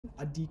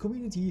an die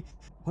Community.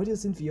 Heute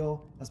sind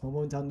wir erstmal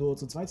momentan nur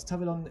zu zweit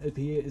Tavellon.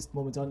 LP ist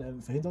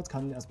momentan verhindert,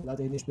 kann erstmal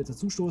leider nicht mehr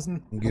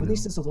dazustoßen. Genau. Aber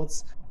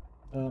nichtsdestotrotz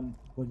wollen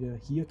wir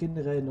hier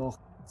generell noch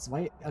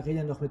 2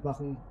 Arenen noch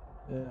mitmachen.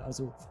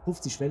 Also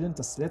 50 Wellen.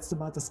 Das letzte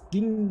Mal, das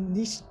ging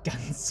nicht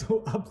ganz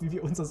so ab, wie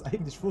wir uns das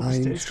eigentlich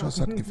vorgestellt haben. Ein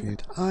Schuss hat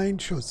gefehlt. Ein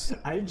Schuss.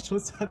 Ein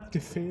Schuss hat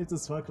gefehlt.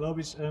 Das war,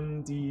 glaube ich,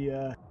 die...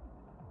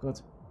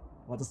 Gott,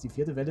 war das die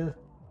 4. Welle?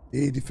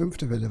 Nee, die 5.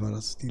 Welle war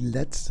das. Die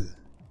letzte.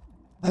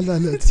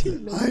 Allerletzte.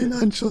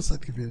 Ein Schuss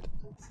hat gefehlt.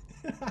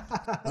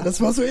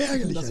 Das war so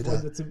ärgerlich, das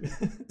Alter.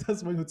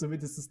 Das wollen wir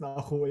zumindest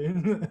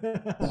nachholen.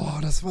 Boah,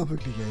 das war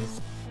wirklich, ey.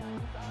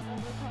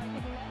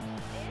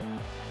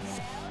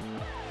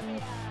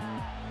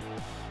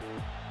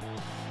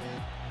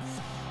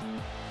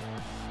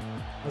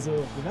 Also,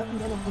 wir werden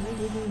dann noch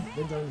benötigen,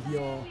 wenn dann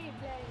hier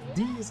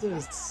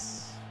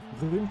dieses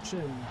Ründchen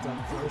dann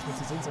für euch noch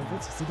zu sehen sein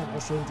wird, sind dann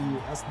auch schon die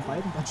ersten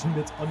beiden dann schon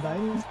mit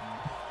online.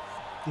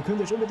 Die könnt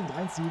ihr euch unbedingt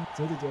reinziehen,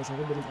 solltet ihr euch auch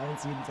unbedingt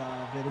reinziehen,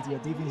 da werdet ihr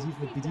definitiv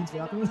mit bedient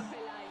werden.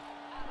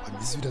 Aber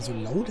ist es wieder so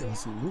laut, was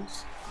ist denn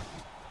los?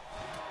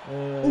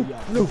 Ja,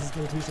 das ist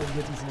natürlich dann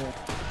hier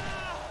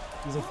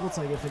dieser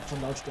Vorzeigeeffekt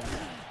von Lautstärke.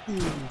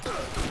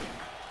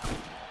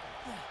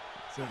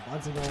 So,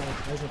 Wahnsinniger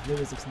Kreis auf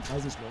Level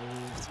 36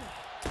 läuft.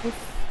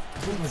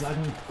 Ich würde mal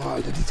sagen... Oh,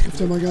 Alter, die trifft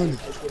ja mal gar nicht.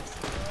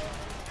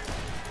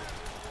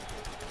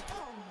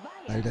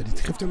 Alter, die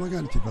trifft ja mal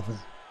gar nicht, die Waffe.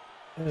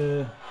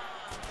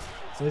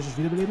 Soll ich dich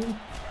wiederbeleben?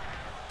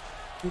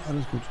 Ja,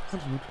 alles gut,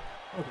 alles gut.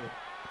 Okay.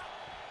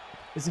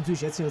 Ist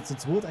natürlich jetzt hier zu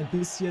zweit ein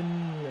bisschen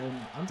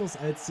anders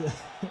als,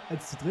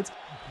 als zu dritt,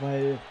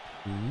 weil...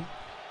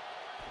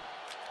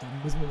 Da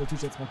müssen wir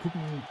natürlich jetzt mal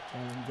gucken,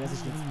 wer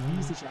sich jetzt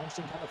wie sich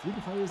einstellen kann. Auf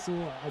jeden Fall so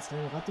als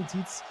kleine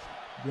Randnotiz.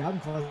 Wir haben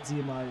quasi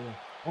mal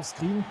auf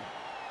Screen,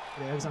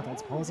 wie gesagt,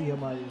 als Pause hier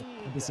mal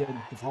ein bisschen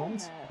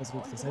gefarmt.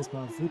 Also das heißt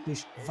mal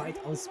wirklich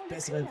weitaus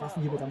bessere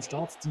Waffen hier mit am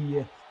Start,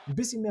 die ein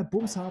bisschen mehr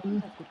Bums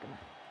haben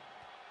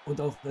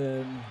und auch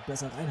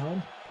besser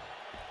reinhauen.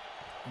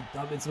 Und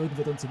damit sollten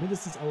wir dann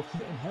zumindest auch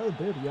hier in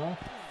Hellbildia,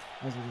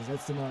 also das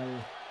letzte Mal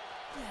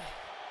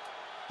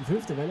die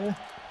 5. Welle.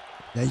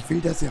 Ja, ich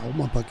will, dass er auch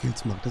mal ein paar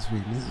Kills macht,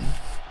 deswegen, ne?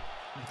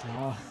 Na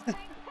klar.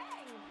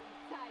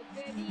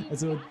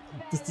 Also,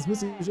 das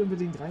müsst ihr euch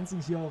unbedingt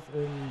reinziehen hier auf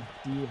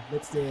die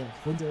letzte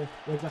Runde.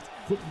 Ja, gesagt,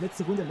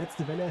 letzte Runde,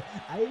 letzte Welle.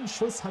 Ein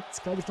Schuss hat,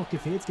 glaube ich, noch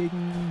gefehlt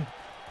gegen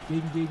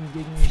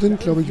Flint,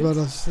 glaube ich, war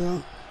das, ja.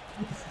 Und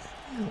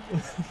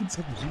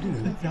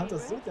wir haben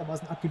das so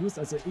dermaßen abgelöst,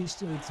 also ich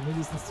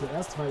zumindest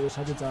zuerst, weil ich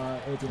hatte da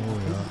den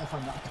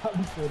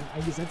Raketenwerfer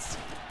eingesetzt.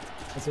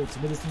 Also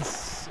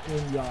zumindest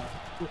ja,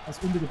 aus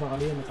unmittelbarer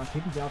Nähe einen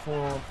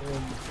Raketenwerfer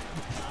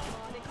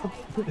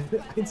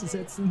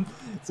einzusetzen.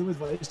 Somit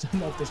war ich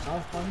dann auf der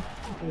Strafbank.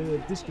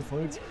 Dich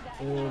gefolgt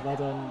war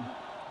dann,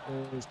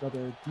 ich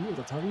glaube, du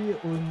oder Tavi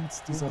und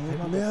dieser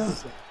Penner.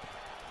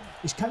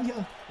 Ich kann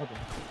hier...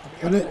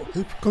 Okay.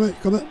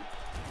 Komm her.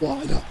 Boah,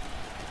 Alter.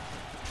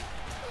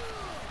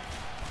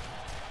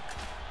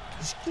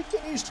 Ich krieg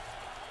den nicht.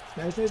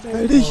 Schnell.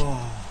 Halt dich.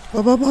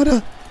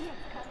 Warte.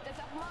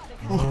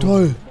 Ach,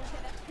 toll.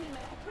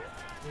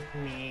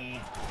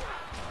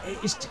 Ey,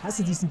 ich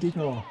hasse diesen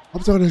Gegner.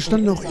 Hauptsache, der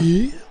stand noch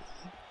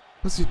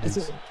Passiert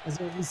nichts.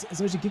 Also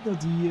solche Gegner,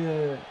 die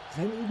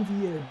rennen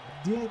irgendwie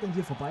direkt an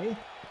dir vorbei.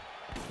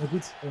 Na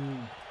gut,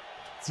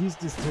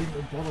 Zielsystem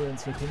und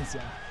Borderlands, wir kennen es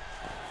ja.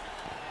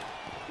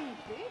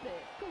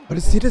 Aber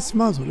das ist jedes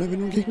Mal so, ne? Wenn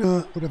du einen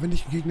Gegner, oder wenn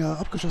dich ein Gegner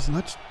abgeschossen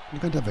hat,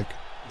 dann kann der weg.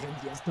 Rennen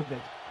die erstmal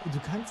weg. Und du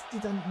kannst die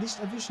dann nicht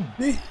erwischen.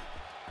 Nee.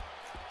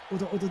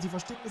 Oder die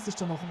verstecken sich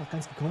dann auch noch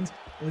ganz gekonnt.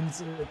 Und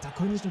da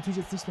konnte ich natürlich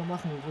jetzt nichts mehr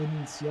machen.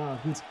 Und ja,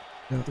 gut.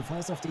 Ja. Du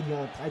feuerst auf den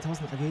ja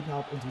 3000 Raketen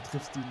ab und du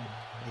triffst ihn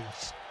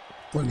nicht.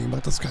 Vor allem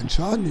macht das keinen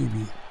Schaden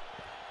irgendwie.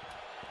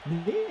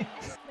 Nee.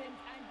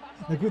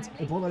 Na gut,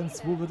 in Borderlands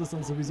 2 wird es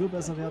dann sowieso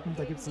besser werden.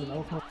 Da gibt es dann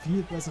auch noch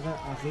viel bessere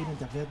Arenen.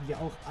 Da werden wir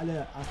auch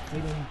alle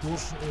Arenen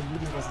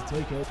durchnehmen, was das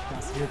Zeug hält.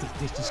 Das wird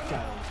richtig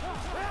geil.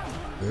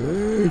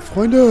 Hey,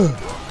 Freunde!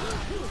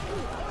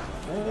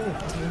 Hey,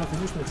 was mir immer für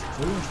mich mit?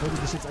 Entschuldigung, ich wollte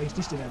dich jetzt eigentlich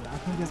nicht in der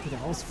Nahkampf jetzt mit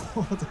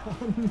herausfordern.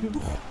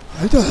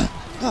 Alter!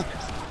 Ah.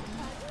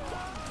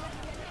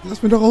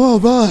 Lass mir doch auch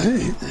mal wahr,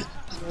 hey!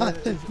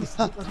 Ich seh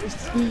grad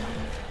nichts. So,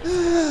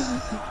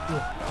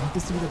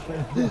 bist du wieder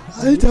bei...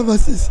 Alter,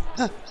 was ist?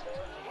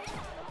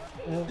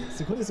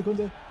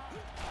 Sekunde.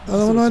 Da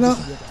ist noch einer.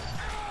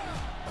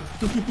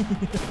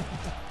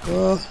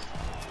 Ja.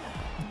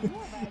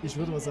 Ich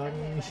würde mal sagen,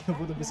 hier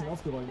wurde ein bisschen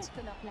aufgeräumt.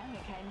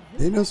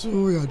 Den hast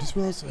du, ja,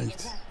 diesmal hast du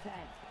recht.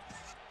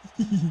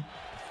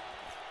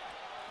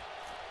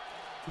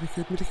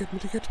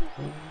 Mittigkeit.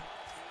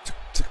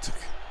 Zack.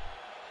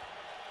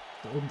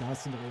 Da oben, da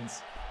hast du noch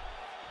eins.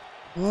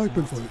 Oh, ich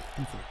bin voll.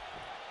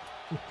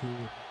 Okay,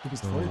 du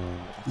bist voll?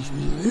 Ich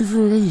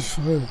bin richtig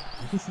voll.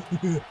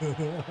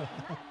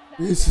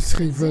 Nächste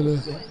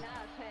Trinkwelle.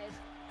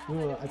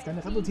 So, als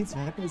kleine Randnotiz,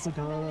 wir hätten es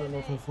sogar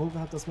noch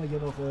vorgehabt, dass wir hier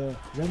noch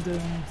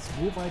random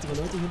 2 weitere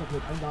Leute hier noch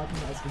mit einladen,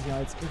 als wir hier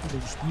als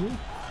öffentliches Spiel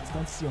das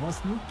Ganze hier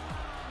hosten.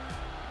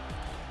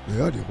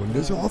 Ja, die Runde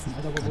ist ja offen.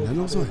 Kann ja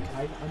noch sein.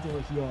 Kein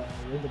anderer hier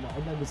random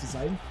online müsste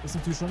sein. Ist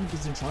natürlich schon ein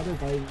bisschen schade,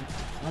 weil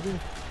gerade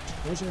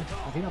solche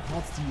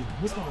Arena-Parts, die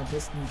muss man am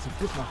besten zu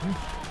viert machen.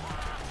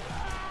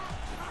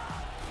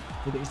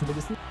 Würde ich nur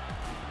wissen.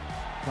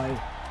 Weil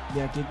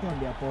mehr Gegner,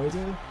 mehr Beute,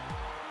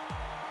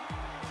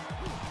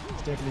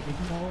 stärkere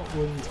Gegner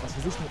und was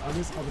weiß ich nicht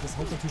alles, aber das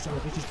haut natürlich dann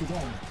richtig gut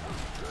an.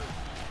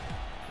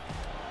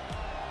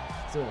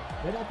 So,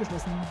 Welle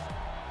abgeschlossen.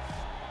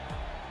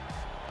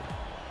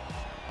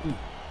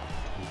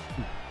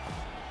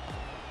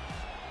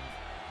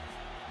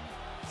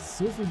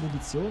 So viel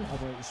Munition,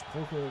 aber ich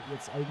brauche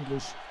jetzt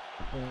eigentlich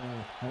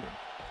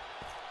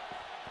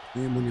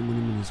Nee,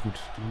 Muni ist gut.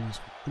 Muni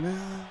ist gut. Ja.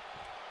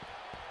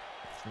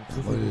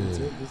 So viel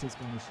Munition ist jetzt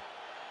gar nicht.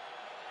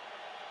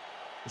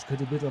 Ich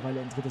könnte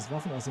mittlerweile ein drittes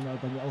Waffenarsenal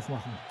bei mir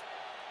aufmachen.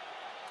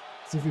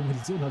 So viel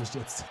Munition habe ich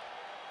jetzt.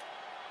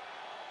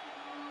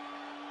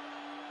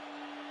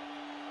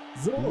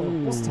 So,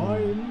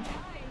 Boss-Time.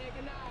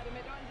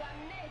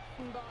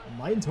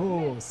 Mein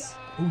Toast.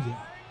 Oh ja.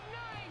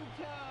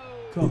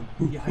 Komm,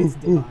 wir heizen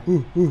den mal.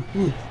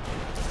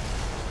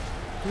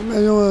 Komm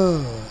her,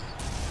 Junge.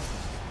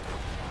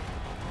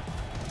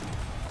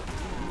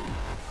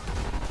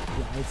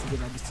 Wir heizen den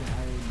mal bis zum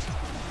Heilen.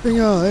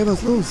 Finger, ey, was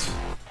ist los?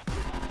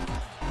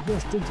 Ja,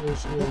 stimmt.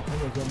 Ich kann ja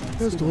hier meinen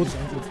Der ist tot.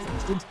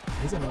 Stimmt,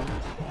 ist er noch.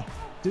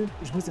 Stimmt,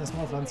 ich muss erst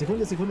mal aufladen.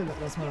 Sekunde,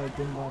 lass mal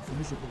den mal für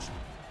mich übrig.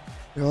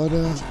 Ja,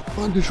 der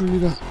brannte schon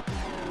wieder.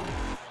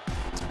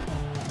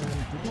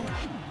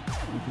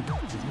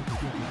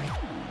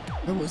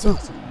 Ja, wo ist er?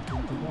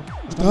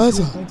 Da ist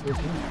er.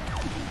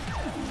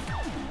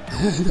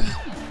 Alter.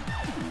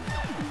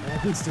 Ja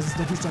gut, das ist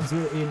natürlich dann so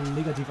ein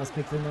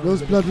Negativaspekt, wenn man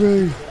Los,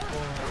 Bloodwing.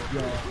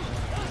 ja,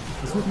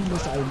 versuchen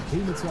möchte, einen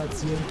Kill mit zu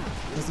erzielen.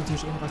 Das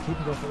natürlich ein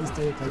Raketenwerfer ist,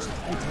 der gleich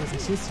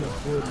 3000 Schuss hier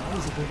pro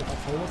Nanosekunde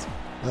abfeuert.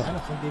 Ja. Einer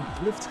von dem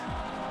trifft.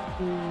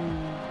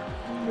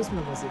 Müssen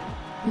wir mal sehen.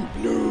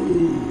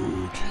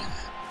 Blut.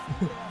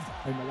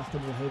 Einmal lacht er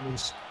nur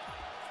hellmich.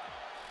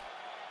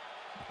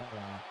 Ja,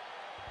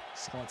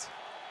 Schrott.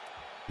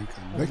 Die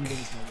kann Aber weg. die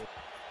nehmen es mal mit.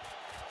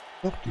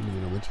 Doch, die nehmen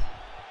wir noch mit.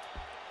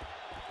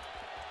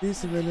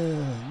 Nächste Welle,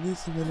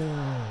 nächste Welle.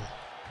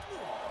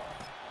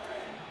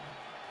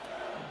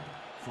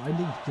 Vor allen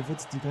Dingen, hier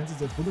wird die ganze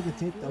Zeit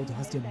runtergetaped, aber du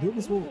hast ja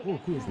nirgendwo. Oh,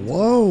 cool.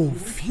 Wow,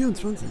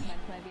 24.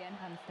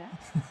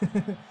 Ja,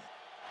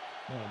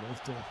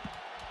 läuft doch.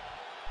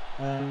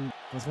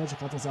 Was wollte ich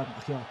gerade noch sagen?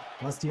 Ach ja,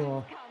 du hast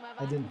hier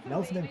einen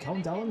laufenden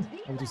Countdown,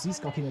 aber du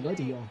siehst gar keine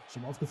Leute hier.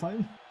 Schon mal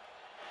aufgefallen?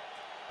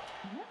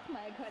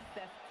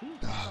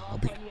 Da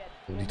hab ich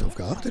noch nicht drauf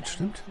geachtet,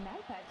 stimmt.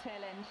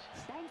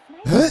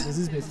 Hä? Das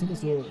ist mir jetzt nur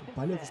so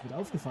beiläufig mit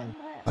aufgefallen.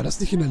 War das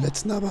nicht in der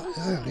letzten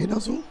Arena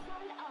so?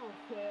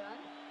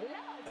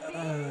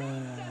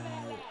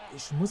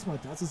 Ich muss mal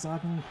dazu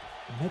sagen,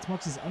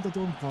 Moxxis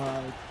Underdome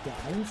war der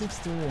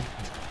einzigste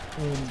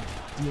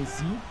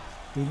DLC,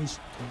 den ich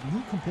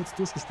nie komplett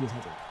durchgespielt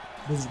hatte.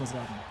 Muss ich mal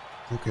sagen.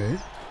 Okay.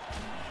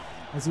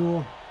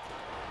 Also,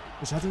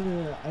 ich hatte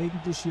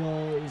eigentlich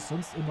hier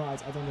sonst immer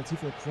als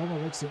Alternative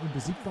Chromarex den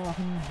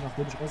Unbesiegbaren,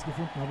 nachdem ich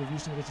rausgefunden habe, wie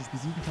ich den richtig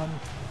besiegen kann.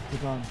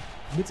 Sogar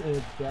mit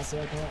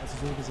Berserker, also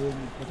so gesehen,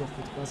 ja doch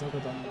mit Berserker,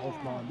 dann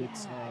auch mal mit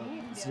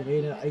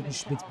Sirene,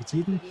 eigentlich mit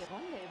Titen.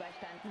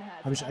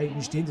 Habe ich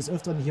eigentlich den des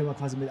Öfteren hier mal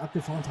quasi mit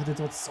abgefahren und hatte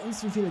dort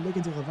sonst wie viele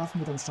legendäre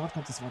Waffen mit am Start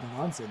gehabt, das war der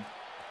Wahnsinn.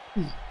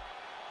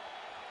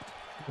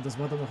 Und das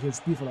war dann auch hier im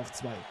Spielverlauf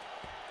 2.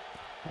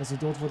 Also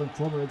dort, wo dann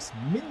Chromarex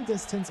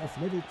mindestens auf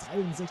Level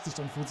 63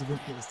 dann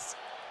vorzufinden ist.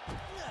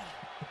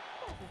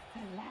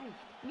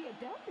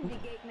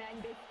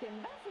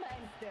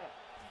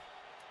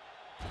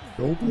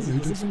 Dopen Also, finde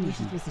das ich ist jetzt nicht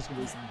richtig gut. lustig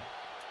gewesen.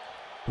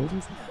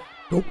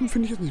 Dopen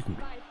finde ich jetzt nicht gut.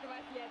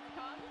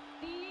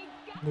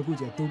 Na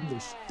gut, ja, dumm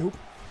nicht. Dope.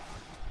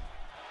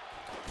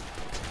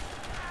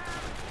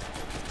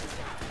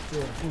 So,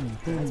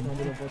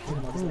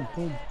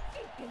 Boom.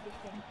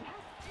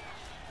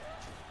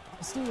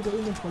 Hast du der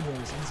Unentspannt ja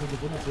nicht so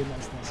gewundert, wenn man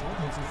erstmal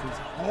Schaden hinzufügt?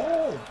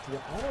 Oh,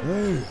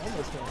 Hey.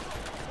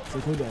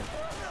 Sekunde.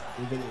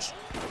 Den will ich.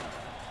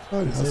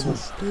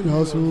 Den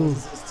hast du.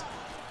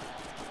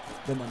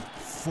 Wenn man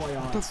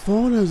Feuer hat. Da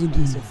vorne sind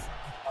die.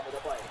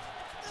 Dabei.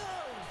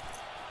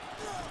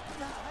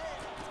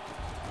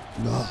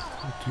 Na,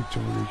 das gibt's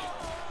aber nicht.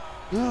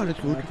 Ja, das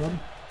ist gut. Ja, komm.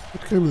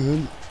 Das kriegen wir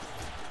hin.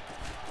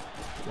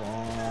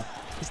 Boah,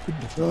 ich bin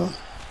doch Ja. da.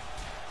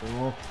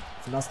 So,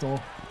 Pflaster.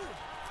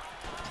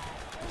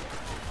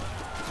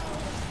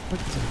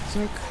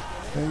 Zack.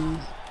 Hey.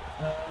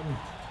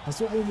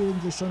 Hast du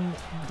eigentlich schon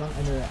dann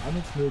eine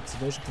Ahnung,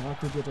 mit welchem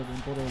Charakter du dann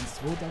in Borderlands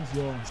 2 dann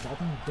hier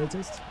starten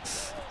wolltest?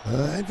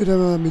 Entweder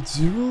mal mit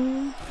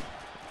Zero,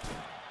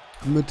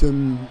 mit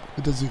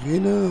der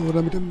Sirene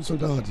oder mit dem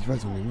Soldat. Ich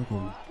weiß noch nicht, mal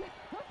gucken.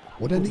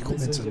 Oder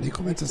Necromancer.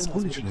 Necromancer ist auch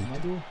nicht schlecht.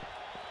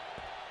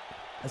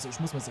 Also ich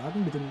muss mal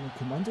sagen, mit dem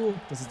Kommando,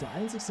 das ist der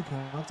einzigste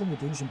Charakter,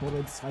 mit dem ich in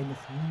Borderlands 2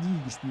 noch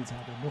nie gespielt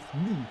habe. Noch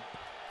nie.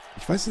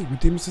 Ich weiß nicht,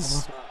 mit dem ist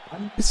es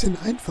ein bisschen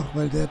einfach,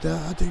 weil der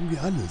hat irgendwie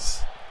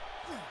alles.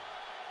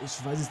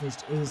 ich weiß es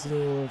nicht.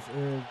 Also,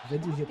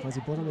 wenn du hier quasi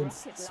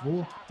Borderlands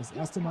 2 das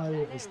erste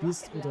Mal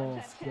spielst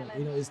oder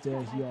einer ist, der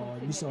hier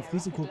nicht so auf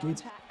Risiko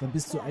geht, dann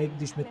bist du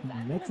eigentlich mit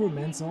einem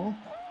Necromancer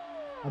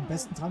am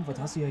besten dran. Was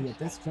hast du hier?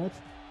 Death Trap.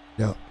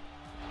 Ja.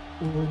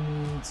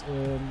 Und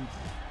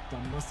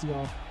dann machst du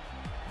ja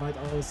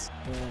weitaus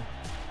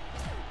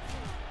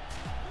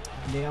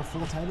mehr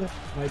Vorteile,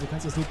 weil du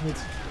kannst das nicht mit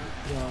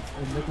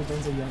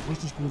Necromancer hier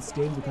richtig gutes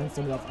Game, du kannst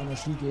damit auf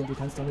Anarchie gehen, du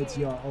kannst damit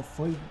hier auf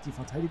voll die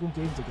Verteidigung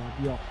gehen, sogar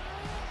hier.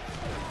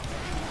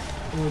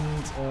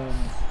 Und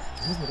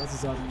was muss man dazu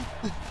sagen?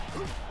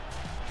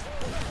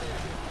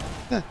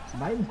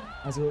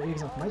 Also wie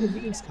gesagt, meine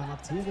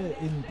Lieblingscharaktere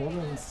in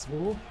Borderlands 2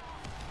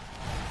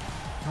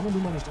 kann man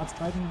nun mal nicht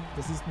abstreiten.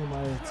 Das ist nun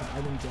mal zum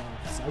einen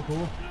der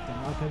Psycho, der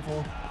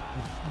Nahkämpfer,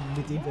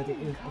 mit dem werde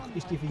auch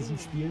ich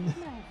definitiv spielen.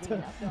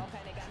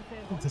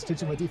 Das steht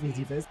schon mal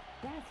definitiv fest.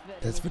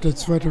 Jetzt wird der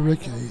zweite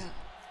Rack, ey.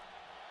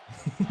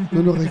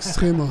 Nur noch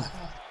extremer.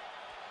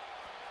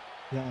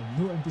 Ja,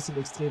 nur ein bisschen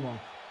extremer.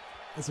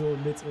 Also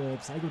mit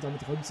Psycho,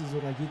 damit räumst du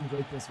sogar jeden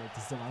Raid-Boss weg.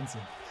 Das ist der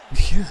Wahnsinn.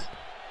 Ja.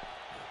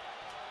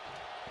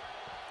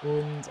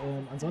 Und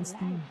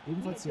ansonsten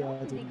ebenfalls ja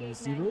den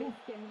Zero.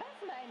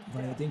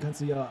 Weil den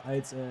kannst du ja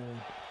als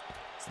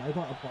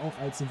Sniper, aber auch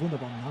als den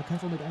wunderbaren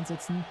Nahkämpfer mit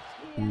einsetzen.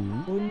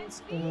 Mhm.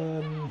 Und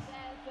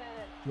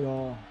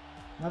ja,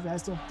 na, wie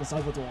heißt der? Der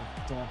Salvador,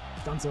 der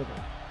Gunserver.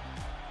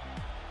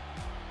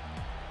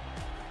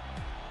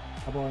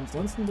 Aber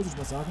ansonsten muss ich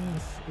mal sagen,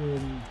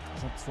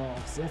 ich habe zwar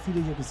auch sehr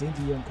viele hier gesehen,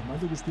 die hier ein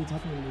Kommando gespielt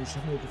hatten, und ich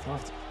habe mir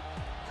gefragt,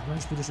 kann man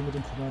nicht bitte schon mit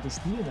dem Kommando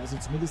spielen? Also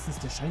zumindest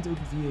der scheint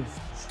irgendwie,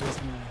 ich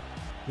weiß nicht,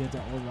 hier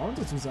der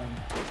Allrounder zu sein.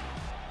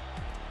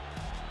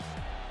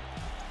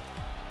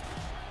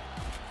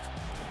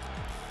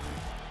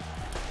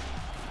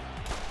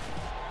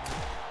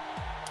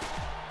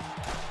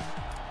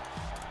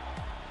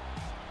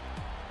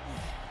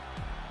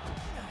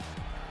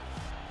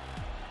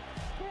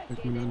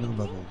 Mit einer anderen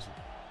Waffe aus.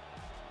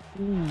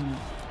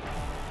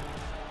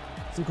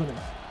 Sekunde.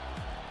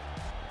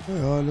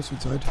 Ja, lass mir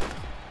Zeit.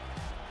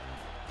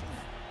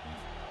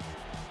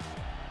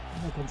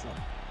 Na komm schon.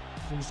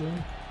 Bin ich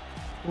stehen?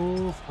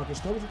 Oh, fuck,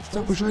 ich glaube,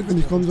 Sag Bescheid, wenn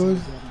ich kommen soll.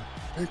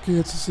 Okay,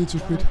 jetzt ist es zu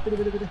spät. Bitte,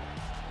 bitte, bitte.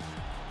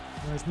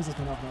 Ja, ich muss das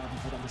mal nachladen,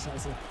 verdammte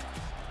Scheiße.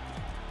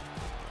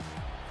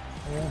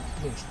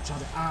 Nee,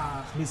 schade.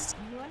 Ach, Mist.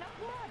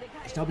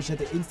 Ich glaube, ich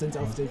hätte instant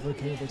auf den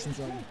Vulkan wechseln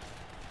sollen.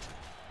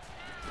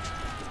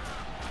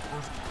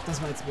 Ach,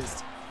 das war jetzt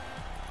Mist.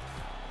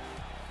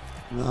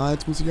 Na,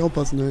 jetzt muss ich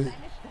aufpassen, ey.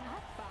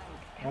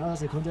 Ja,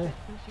 Sekunde.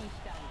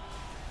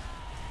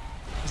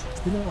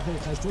 Ich bin dann auch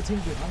gleich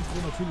dorthin gerannt,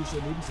 wo natürlich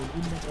neben so einem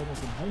Unmensch auch noch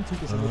so ein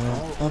heimtypischer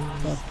Frau und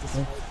das ist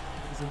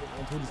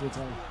ein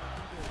Todesurteil.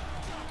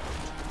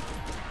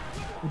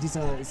 Und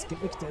dieser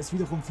Skeptic, der ist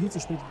wiederum viel zu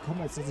spät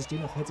gekommen, als dass ich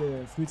den noch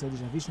hätte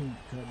frühzeitig erwischen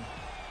können.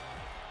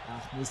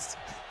 Ach Mist.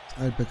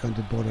 Das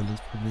altbekannte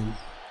Borderlands-Problem.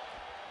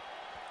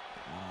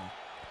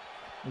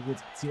 Na gut,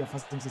 zieht ja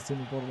fast im System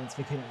mit Borderlands,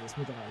 wir kennen das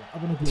mittlerweile.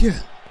 Aber nur gut. Tja.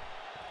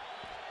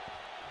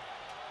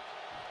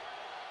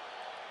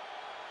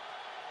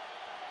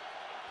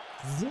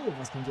 So,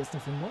 was kommt jetzt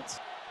noch für ein Mod?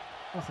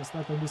 Ach, es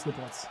bleibt bei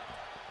Muskelbots.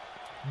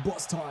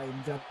 Boss Time,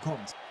 wer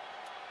kommt?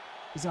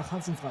 Ich sag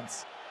Hans und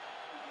Franz.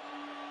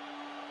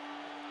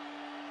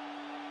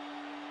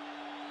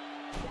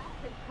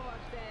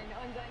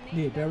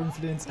 Nee, Baron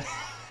Flint.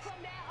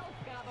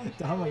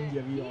 Da haben wir ihn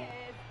ja wieder.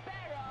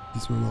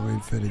 Diesmal machen wir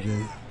ihn fertig,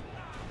 ey.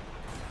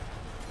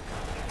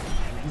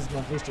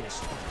 Diesmal richtig.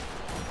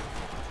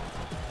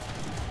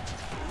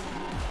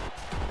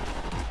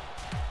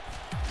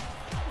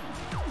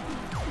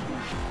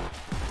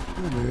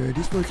 Oh, nö,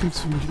 diesmal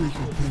kriegst du mich nicht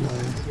auf den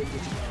ein.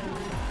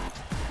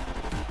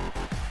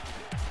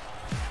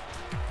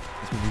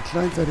 Lass mal den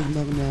klein fertig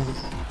machen, ja.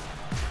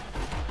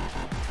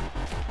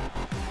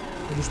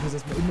 Und ich muss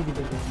erstmal immer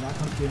wieder in den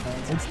Nahkampf gehen, weil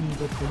ansonsten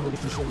wird bei mir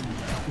richtig schön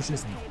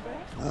geschissen.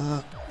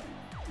 Ah.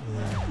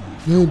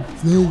 Nein.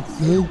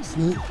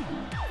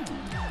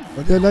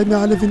 Weil die leiden ja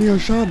alle weniger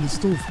Schaden,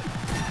 ist doof.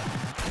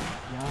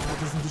 Ja,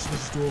 das ist natürlich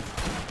richtig doof.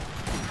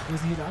 Wo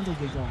ist denn hier der andere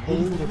Gegner?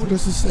 Oh,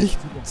 das ist echt...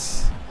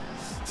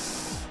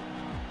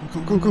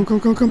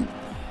 Komm.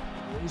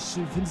 Ich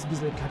finde es ein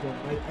bisschen kacke,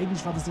 weil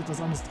eigentlich war das etwas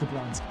anderes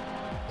geplant.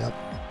 Ja.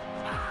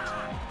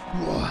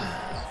 Boah.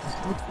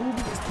 Dort oben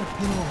ist der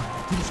Penner.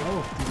 Natürlich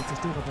auch, diese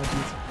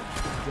Zerstörer-Bandit.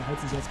 Der hält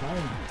sich jetzt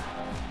rein.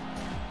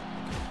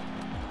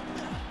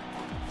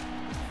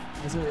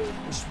 Also,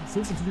 ich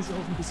finde es natürlich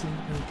auch ein bisschen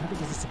kacke,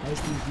 dass ich zum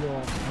Beispiel hier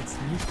als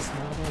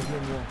Nicht-Sniper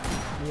hier nur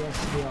eher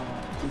schwer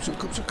Komm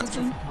schon.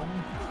 kann.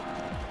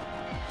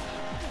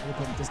 Aber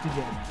komm, das geht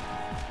ja.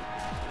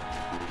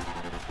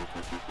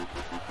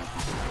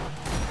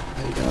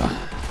 Alter.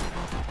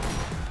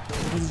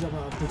 Da muss ich aber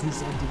auch natürlich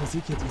sagen, die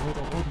Musik hier, die haut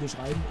auch ordentlich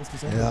rein,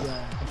 insbesondere ja. der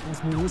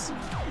Anfangsmodus.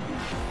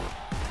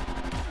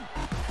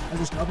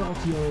 Also ich glaube auch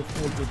hier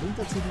den Link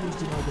dazu, den ich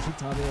dir mal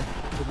geschickt habe,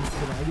 wird nicht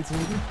wieder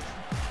eingezogen.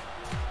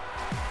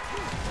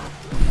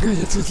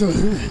 Jetzt ist so. So,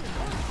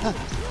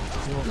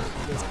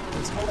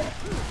 jetzt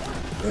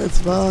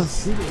Jetzt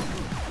war's.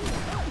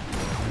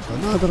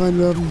 Granate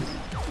reinwerfen.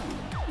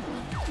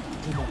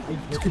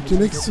 Es gibt hier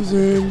nichts zu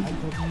sehen.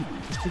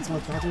 Ich krieg zwar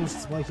dadurch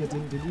hier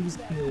den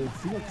übelsten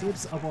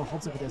Fingerkrebs, aber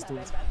Hauptsache der ist tot.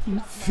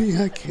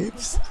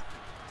 Fingerkrebs?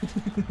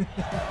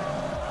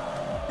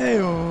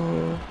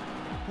 Heyo.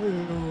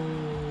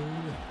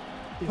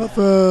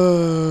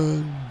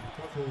 Waffen.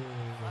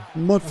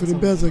 Mod für den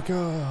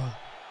Berserker.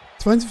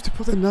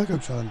 72%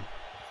 Nahkampfschaden.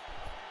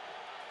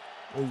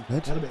 Oh,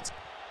 nett. Da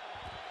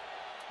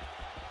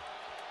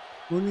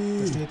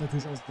steht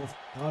natürlich auch auf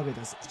Frage,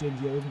 das stehen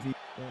hier irgendwie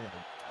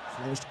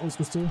vielleicht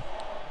Ausrüstung.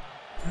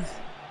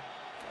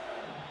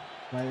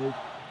 Weil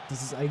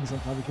das ist eigentlich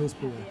schon grandios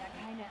cool.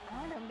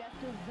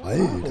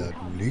 Alter,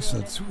 du legst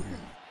dazu.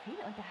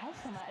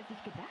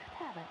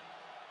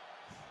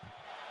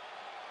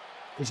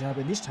 Ich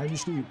habe nicht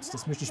heimlich geübt,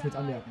 das möchte ich mit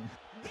anmerken.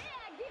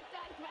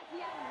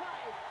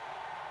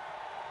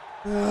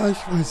 Ja,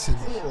 ich weiß ja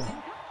nicht.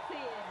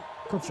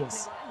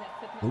 Kopfschuss.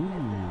 Oh,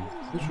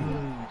 sehr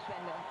schön.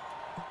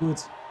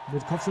 Gut,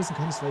 mit Kopfschüssen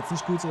kann ich zwar jetzt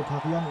nicht gut so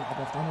parieren,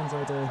 aber auf der anderen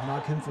Seite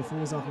Nahkämpfe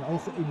verursachen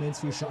auch immens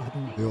viel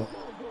Schaden. Ja.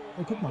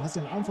 Ja, guck mal, hast du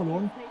einen Arm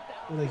verloren?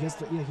 Oder hier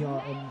hast du eher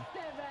hier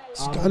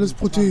das sind alles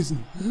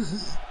Prothesen.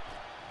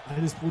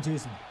 Alles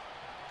Prothesen.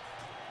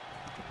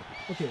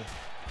 Okay.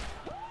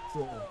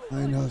 So.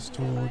 Einer ist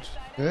tot.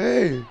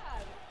 Hey!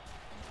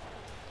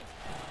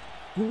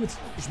 Gut,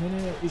 ich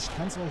meine, ich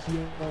kann zwar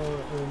hier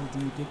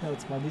die Gegner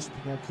zwar nicht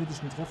per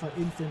kritischen Treffer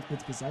instant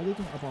mit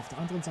beseitigen, aber auf der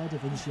anderen Seite,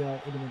 wenn ich hier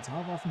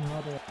Elementarwaffen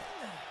habe,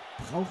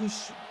 brauche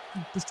ich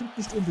bestimmt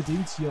nicht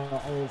unbedingt hier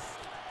auf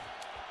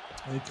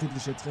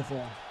kritische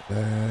Treffer zu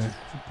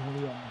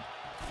parieren.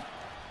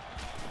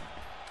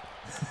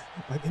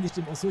 Weil wenn ich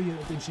dem auch so hier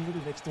den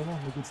Schädel wegdonner,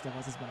 na gut, da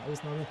war es jetzt mal eine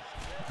Ausnahme,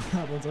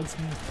 aber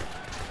ansonsten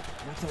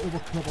nach der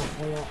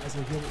Oberkörperfeuer, also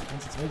hier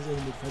kannst du zweites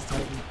mit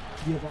festhalten,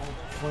 hier war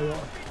auch Feuer.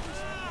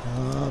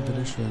 Ah,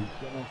 bitteschön.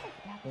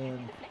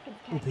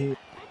 OP.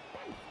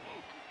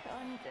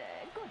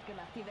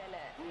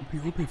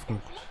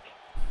 OP-Frucht.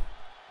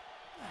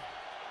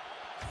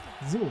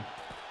 So.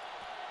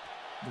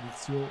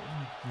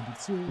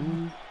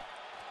 Munition.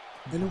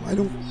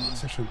 Heilung. Ah,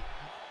 sehr schön.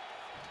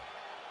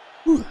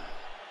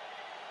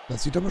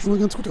 Das sieht aber schon mal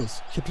ganz gut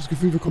aus. Ich habe das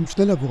Gefühl, wir kommen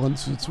schneller voran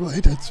zu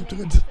zweit als zu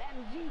dritt.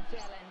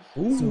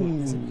 Oh. So,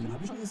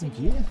 habe ich eine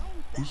SMG?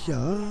 Ich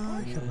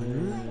habe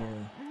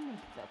eine.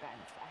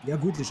 Ja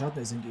gut, ich habe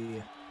eine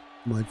SMG.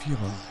 Mein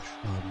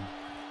Vierer-Schaden.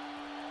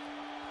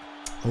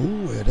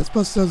 Oh, ja, das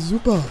passt ja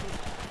super.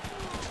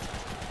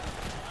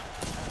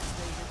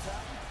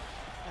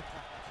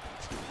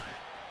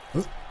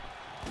 So,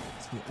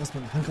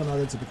 erstmal eine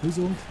Handgranate zur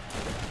Begrüßung.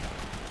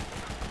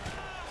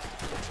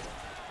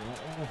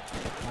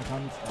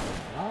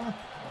 Ja.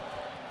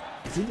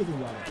 Was sind ihr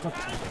denn alle? Gott,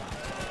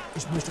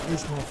 ich möchte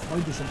euch mal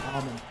freundlich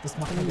umarmen. Das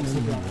macht man so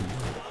gerne.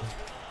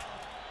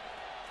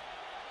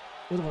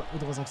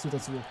 Oder was sagst du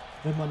dazu?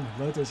 Wenn man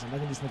Leute schon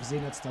lange nicht mehr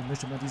gesehen hat, dann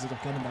möchte man diese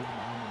doch gerne mal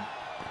umarmen.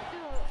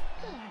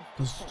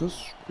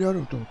 Ja,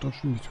 doch,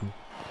 stimme ich zu.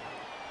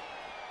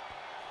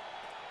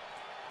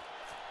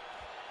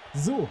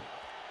 So.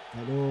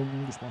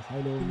 Heilung, ich brauche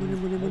Heilung.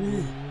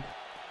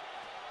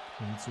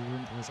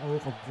 Munition brauche ich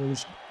auch, obwohl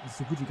ich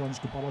so gut wie gar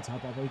nicht geballert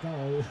habe, aber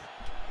egal.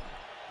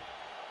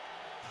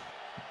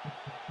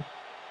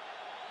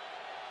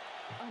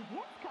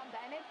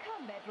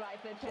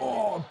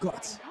 Oh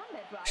Gott.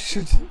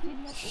 Shit.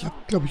 Ich habe,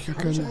 glaube ich, gar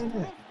keine.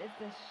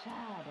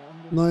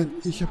 Nein,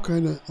 ich habe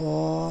keine.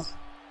 Oh.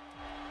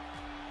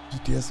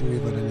 Die erste mir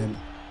bei nehmen.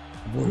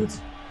 Gut.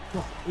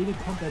 Doch, eine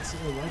Combat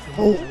Rifle.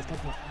 Oh. Ich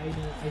glaube noch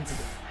eine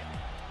einzige.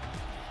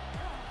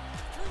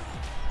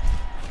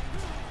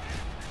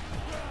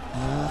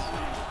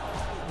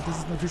 Und das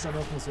ist natürlich auch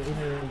noch so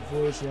eine,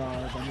 wo ich ja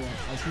dann nur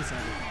 3 Schuss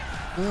habe.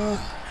 Ja.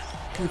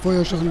 Okay,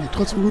 Feuerschaden geht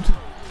trotzdem gut.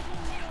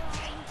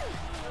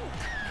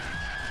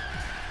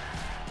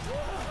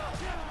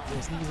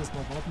 Jetzt muss ich erst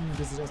mal warten,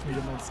 bis ich erstmal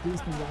wieder mein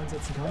Skills wieder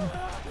einsetzen kann.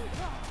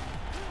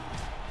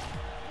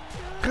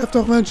 Treff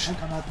doch, Mensch!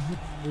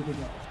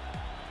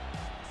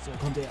 So,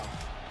 kommt er.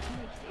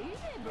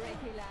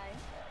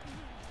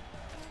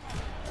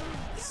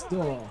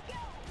 So.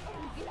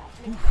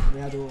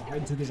 Ja, du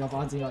heimtückischer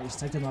Wahnsinniger. Ich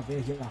zeig dir mal, wer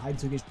hier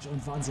heimtückisch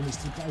und wahnsinnig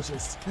zugleich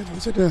ist. Hey, wo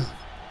ist er der?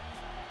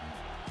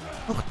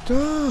 Ach,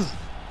 da!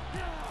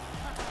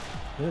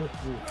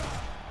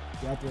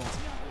 Ja, dort.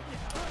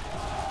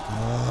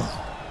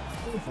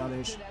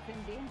 Unfallig.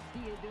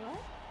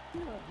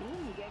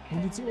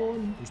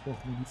 Munition. Ich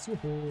brauche Munition.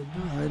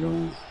 Ja,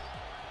 Heilung.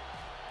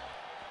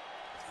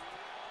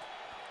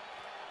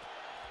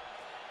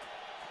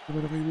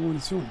 Aber doch irgendwo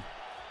Munition.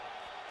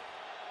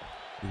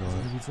 Egal.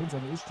 Munition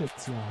sammle ich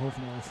jetzt hier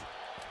Haufen auf.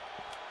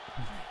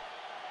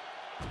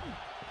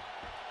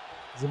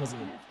 Sehen wir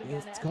sehen.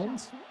 Jetzt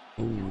kommt.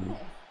 Oh.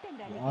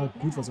 Ja,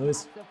 gut, was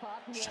soll's.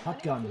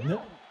 Shotgun, ne?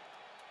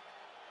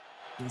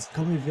 Jetzt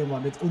kommen wir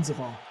mal mit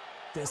unserer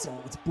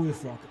Desert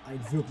Bullfrog,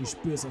 ein wirklich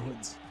böser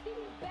Hund.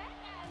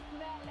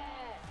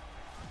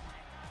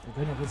 Wir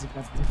können auch jetzt die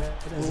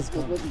ganzen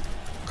kommen.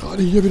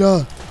 Gerade hier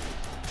wieder.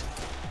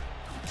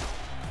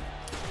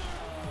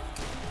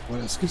 Boah,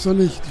 das gibt's doch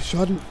nicht. Die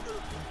Schaden.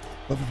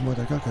 Hoffen wir,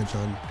 da gar keinen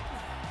Schaden.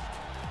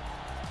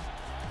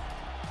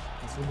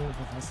 Was will man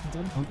verfassen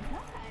dann? Komm.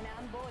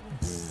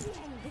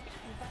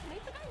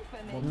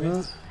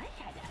 Moment.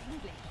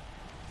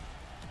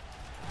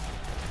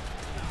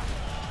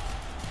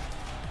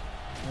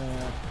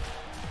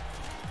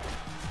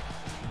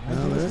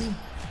 Ja, was?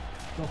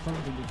 Doch, komm,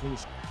 den krieg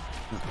ich.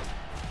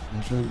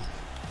 Ja, schön.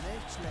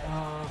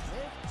 Ach,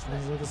 ich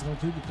weiß nicht, dass mein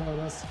Kill geklaut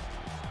hast.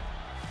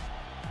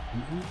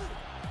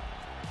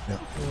 Ja.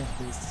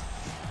 Oh, Mist.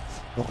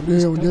 Doch,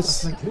 nee, und Hast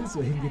jetzt. mein Kill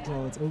so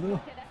hingeklaut, oder?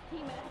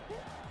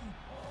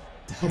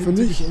 Der Hoffe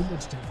nicht. typische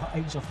Unentstehen war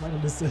eigentlich auf meiner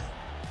Liste.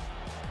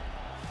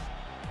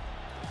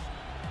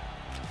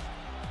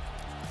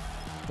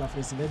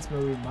 Dafür ist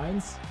LIVESTREAM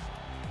Mainz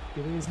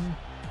gewesen.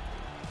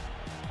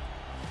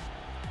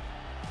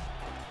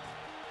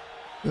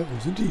 Ja, wo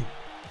sind die?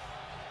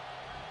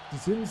 Die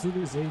sind so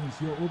gesehen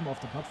hier oben auf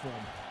der Plattform.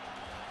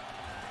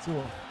 So,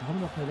 da haben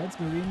wir noch eine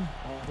LIVESTREAM,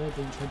 aber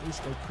den könnte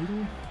ich gleich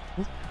kriegen.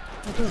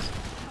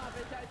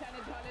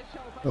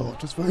 Oh, ja,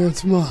 das war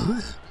jetzt mal.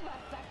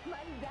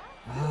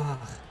 Ach,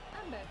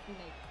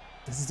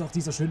 das ist doch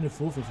dieser schöne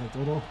Wurfeffekt,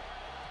 oder?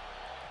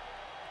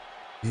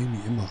 Nee,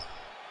 wie immer.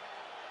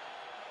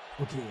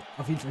 Okay,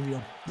 auf jeden Fall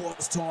wieder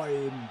Boss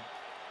Time.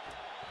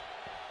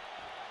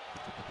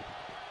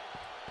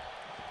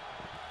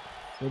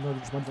 Bin mal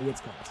gespannt, wer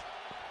jetzt kommt.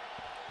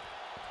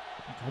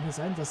 Kann es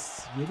sein,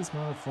 dass jedes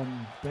Mal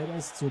von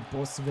Badass zur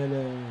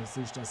Bosswelle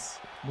sich das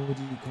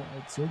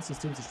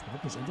Modifikationssystem sich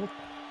überhaupt nicht ändert?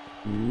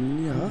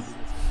 Ja,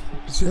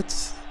 bis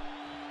jetzt.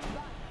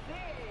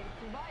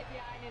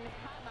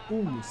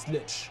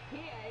 Slitch.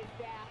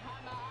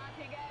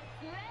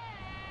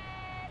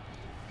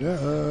 Ja,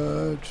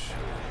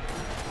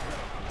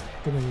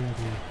 Komm mal her,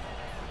 du.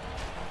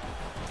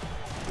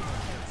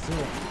 So.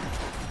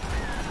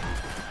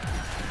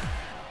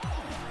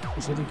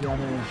 Ich hätte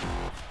gerne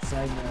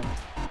seine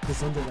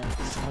besondere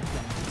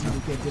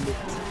intelligente Luft.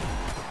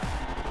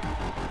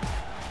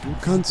 du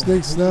kannst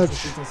nichts,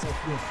 Latch. Ist das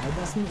auch hier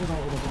freilassen oder war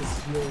das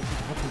hier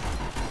überhaupt nicht?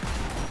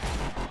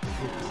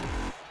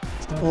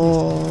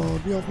 Oh,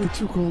 wie auf mich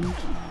zukommt.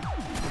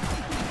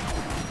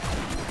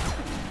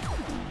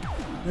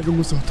 Ja, du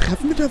musst doch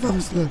treffen mit der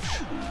Waffe,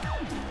 Latch.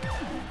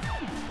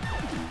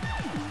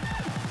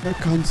 Er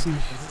kann's nicht.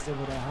 Das ist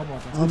aber der Hammer.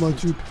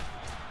 Hammer-Typ.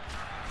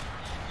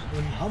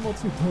 Ein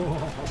Hammer-Typ.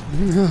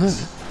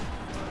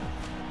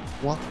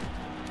 Wow.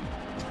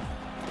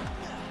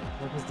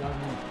 Ich muss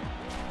sagen,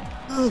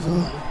 Also.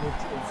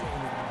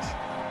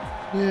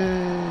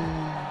 Yay.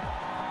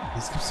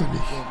 Das gibt's doch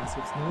nicht. so, was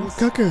gibt's Neues?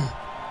 Kacke.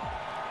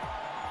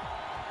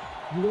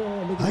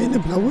 Ja, Eine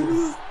blaue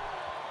nur?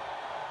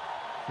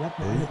 Wir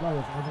hatten eine blaue,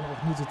 weil wir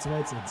auch nur zu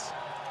zweit sind.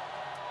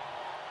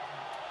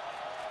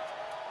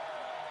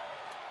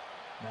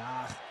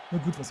 Ja, na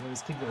gut, was soll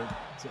das? Kriegen wir hin.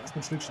 So,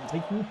 erstmal ein Stückchen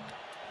trinken.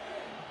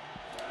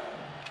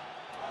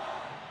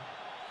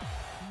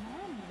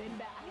 Mann, bin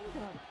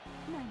beeindruckt.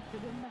 Meinst du,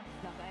 du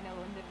machst noch eine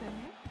Runde für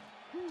mich?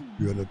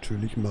 Ja,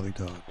 natürlich mache ich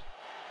das. Wer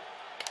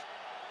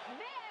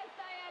ist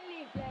euer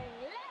Liebling?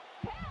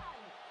 Let's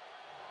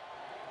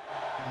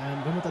hören!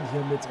 Wenn wir dann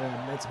hier mit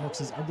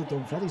Moxxis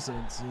Underdome fertig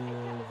sind,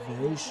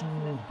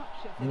 welchen nehmen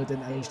wir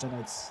denn eigentlich dann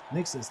als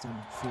nächstes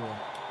dann vor?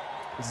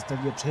 Ist es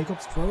dann hier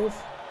Jacob's Grove?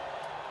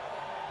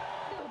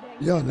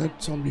 Ja, ne?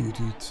 Zombie,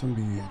 die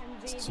Zombie.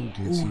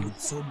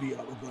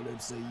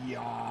 Zombie-Apokalypse,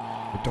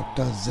 ja! Mit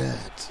Dr. Z.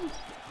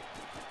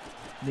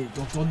 Nee,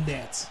 Dr.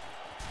 Ned.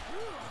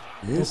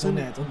 Hier ist Dr. ein...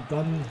 Ned. Und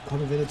dann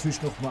kommen wir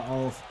natürlich nochmal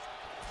auf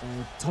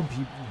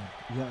Zombie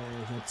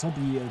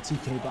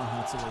TK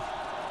Baha zurück.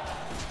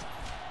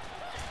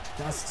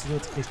 Das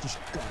wird richtig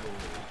geil.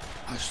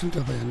 Ah, stimmt,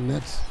 aber ja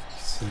nett.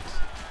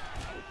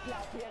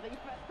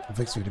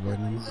 Wechsel die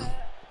beiden immer.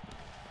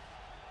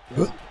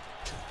 Ja.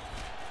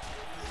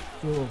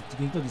 So, die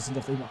Gegner, die sind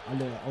auf einmal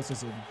alle aus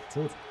Versehen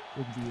tot.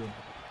 Irgendwie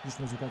nicht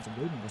mehr so ganz im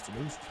Leben, was du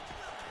willst.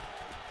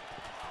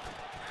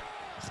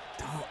 Ach,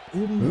 da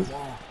oben. Boah.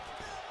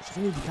 Ich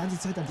renne die ganze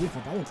Zeit an dir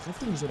vorbei und treffe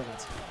dich nicht, oder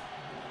was?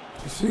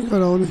 Ich sehe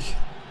gerade auch nicht.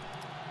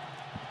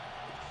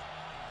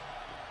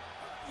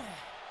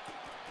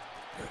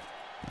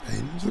 Da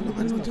hinten soll noch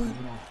einer sein.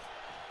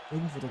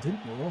 Irgendwo dort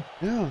hinten, oder?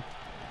 Ja.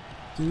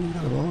 Sehe ich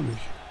gerade aber auch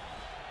nicht.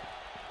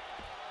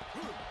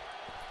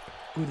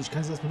 Gut, ich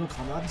kann jetzt erstmal nur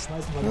Granaten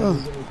schmeißen, weil Ja. das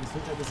ist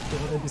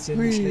gerade ein bisschen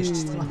Hui.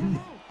 schlecht dran.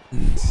 Oh,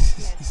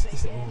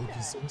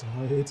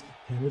 Gesundheit.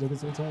 Herr mit der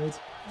Gesundheit.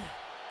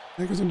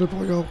 Der Gesundheit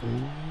brauche ich auch.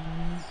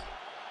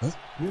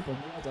 Hier bei mir,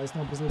 da ist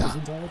noch ein bisschen Da.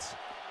 Gesundheit.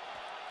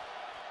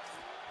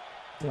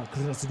 Ja,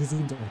 klasse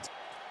Gesundheit.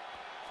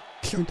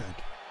 Gesundheit.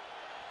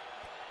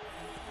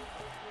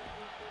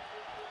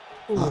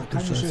 Oh, Ach du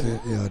keine Scheiße. schöne.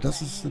 Ja,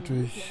 das ist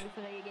natürlich...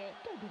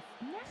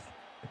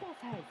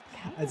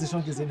 Als ich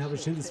schon gesehen habe,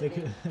 Schild ist weg,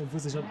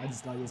 wusste ich schon,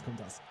 alles klar, jetzt kommt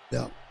das.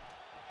 Ja.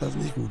 Das ist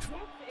nicht gut. Jetzt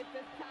ist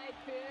es Zeit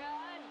für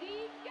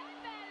die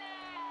Gunbälle!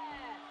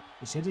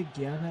 Ich hätte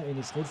gerne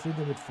eine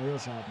Schrotflinte mit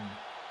Feuerschaden.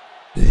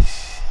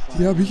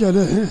 Die habe ich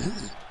alle.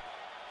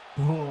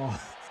 Boah.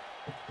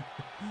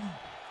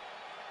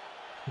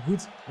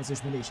 Gut, also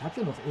ich meine, ich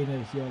habe ja noch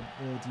eine hier,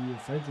 die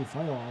Friendly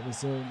Fire, aber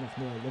so noch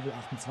eine Level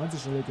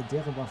 28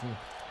 legendäre Waffe.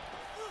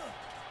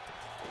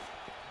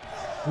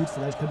 Gut,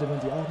 vielleicht könnte man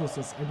die auch noch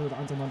das ein oder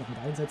andere Mal noch mit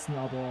einsetzen,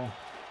 aber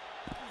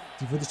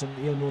die würde ich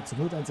dann eher nur zur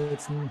Not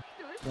einsetzen,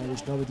 weil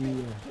ich glaube,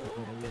 die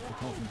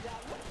verkaufen.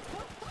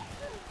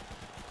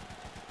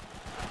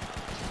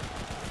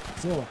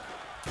 So,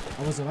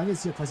 aber solange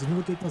es hier quasi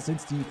nur Gegner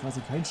sind, die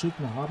quasi kein Schild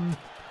mehr haben,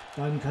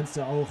 dann kannst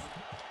du auch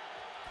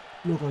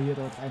locker hier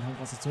dort reinhauen,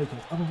 was das Zeug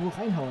hat. Aber wo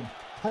reinhauen?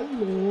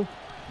 Hallo,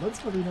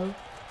 Landsmarine.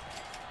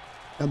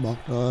 Er macht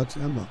das,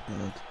 er macht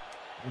das.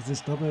 Also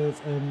ich glaube,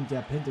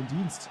 der pennt im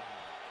Dienst.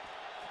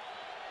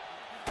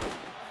 Der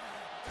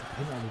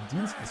pennt alle im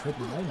Dienst, das fällt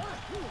mir ein.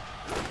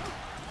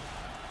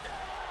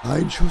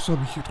 Einen Schuss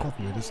habe ich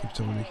getroffen, ey, das gibt's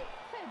aber nicht.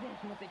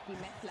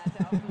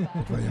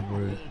 Das war ja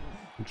wohl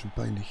ganz schön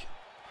peinlich.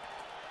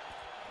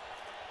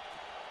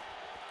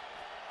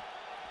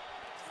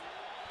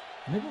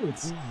 Na gut,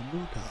 die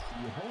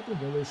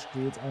Hordewelle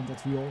steht an der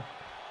Tür.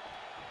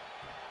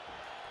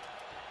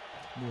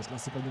 Nee, ich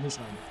lasse die bei mir nicht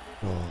rein.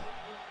 Ja.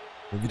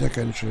 Und wieder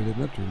keine Schilder,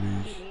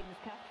 natürlich.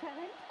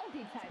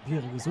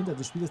 Ihre Gesundheit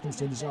des Spielers nimmt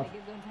ständig ab.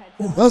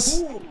 Oh,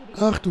 was?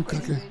 Ach du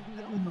Kacke.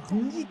 Noch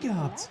nie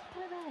gehabt.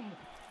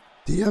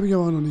 Die habe ich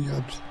aber noch nie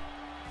gehabt.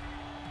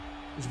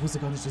 Ich wusste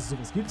gar nicht, dass es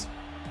sowas gibt.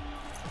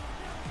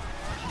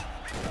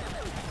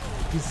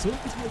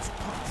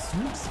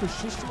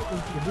 Gesundheitsabzugsgeschichte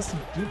und wir müssen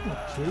Gegner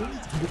killen,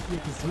 damit wir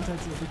Gesundheit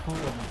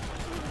bekommen.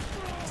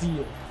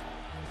 Die.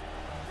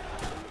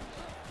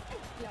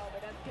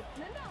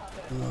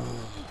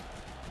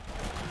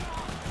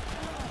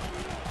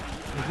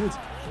 Na gut.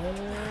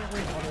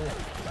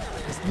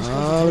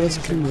 Aber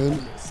das kriegen wir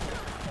hin.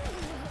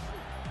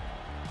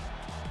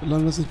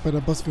 Solange das nicht bei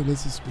der Bosswelle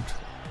ist, ist gut.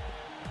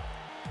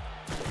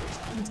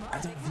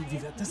 Alter,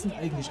 wie wird das denn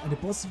eigentlich? Eine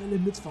Bosswelle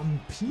mit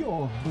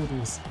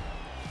Vampir-Modus.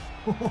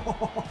 Wo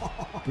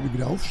die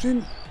wieder aufstehen?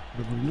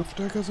 Oder wo die noch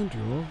stärker sind?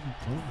 Ja.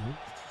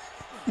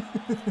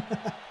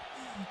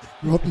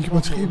 Überhaupt nicht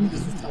übertrieben.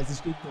 Das ist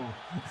 30 Gegner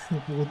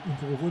pro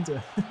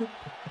Runde.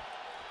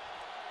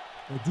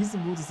 Bei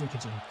diesem Modus den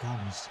kennt ihr noch gar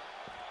nicht.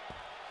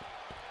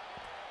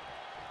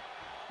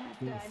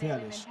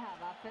 Gefährlich.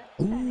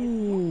 Oh.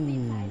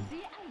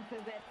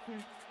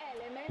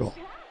 Ja.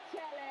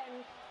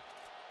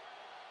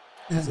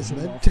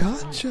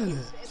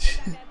 Elementar-Challenge.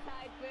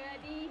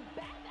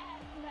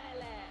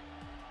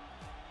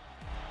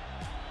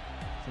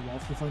 Ist mir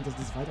aufgefallen, dass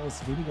es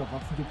weitaus weniger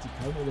Waffen gibt, die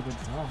kein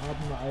Elementar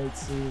haben,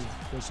 als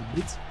welche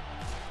mit.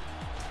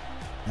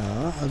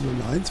 Ja, also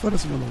in 1 war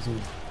das immer noch so.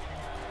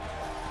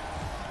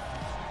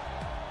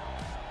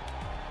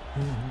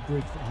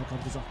 Brick hat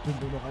gerade gesagt, bring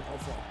nur noch ein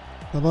Opfer.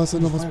 Da war es ja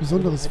noch was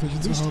Besonderes, welche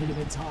zu nicht haben.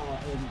 Elementar,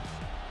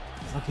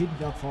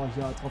 Raketenwerfer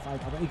hier drauf ein,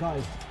 aber egal.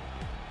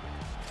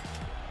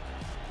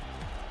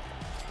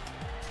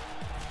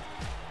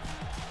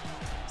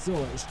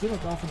 So, ich gehe mal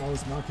davon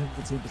aus,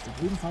 Nahkämpfe 10 bestimmt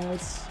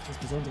ebenfalls.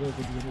 Insbesondere, wenn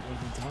die hier mit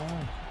Elementar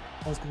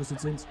ausgerüstet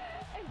sind.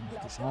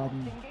 Macht der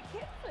Schaden.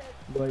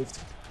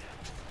 Läuft.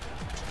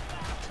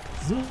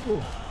 So.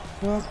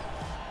 Ja.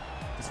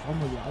 Das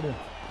brauchen wir hier alle.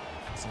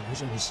 Das ist ja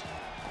lächerlich.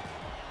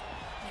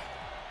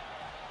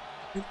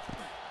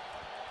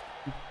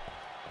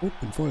 Oh,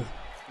 bin voll.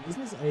 Wie ist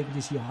es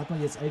eigentlich hier? Hat man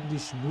jetzt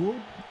eigentlich nur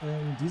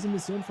diese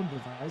Mission von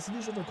Beweise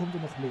nicht oder kommt da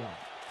noch mehr?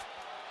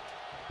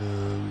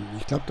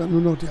 Ich glaube dann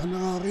nur noch die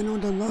andere Arena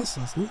und dann war's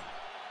das, ne?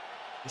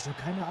 Ich habe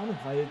keine Ahnung,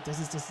 weil das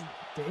ist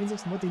der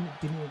einzige Mod, den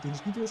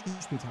ich nie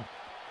durchgespielt habe.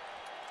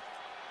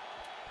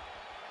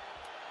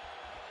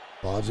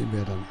 Boah, sehen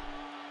wir dann.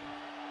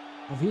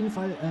 Auf jeden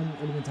Fall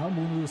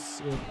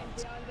Elementarmodus.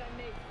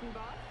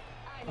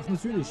 Ach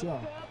natürlich,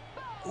 ja.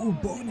 Oh,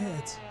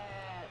 Bonehead.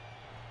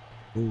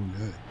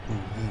 Bonehead.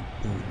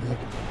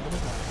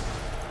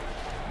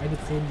 Eine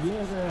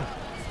Premiere.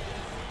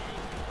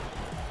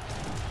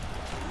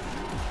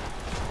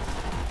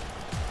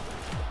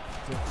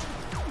 So. Ich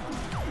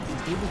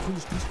verstehe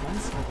natürlich nicht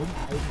ganz, warum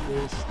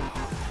eigentlich.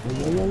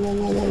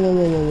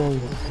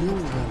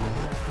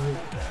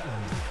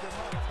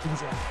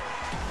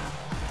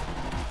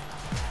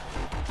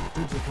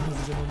 Stimmt, hier kann man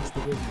sich ja noch nicht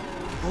bewegen.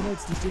 Bonehead,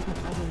 die steht mir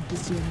gerade ein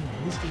bisschen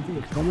nicht im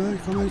Weg. Ich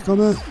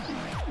komme.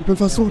 Ich bin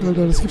fast tot,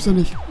 Alter, das gibt's ja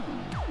nicht.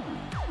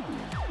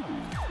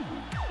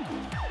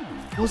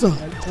 Wo ist er?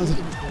 Also.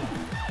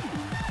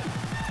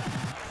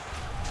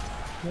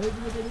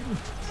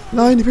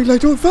 Nein, ich bin gleich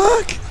tot.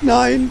 Fuck!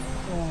 Nein!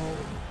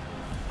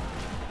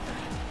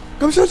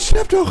 Komm schon,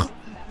 schnapp doch!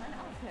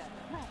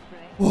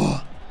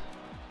 Boah.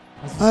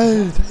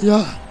 Alter,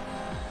 ja.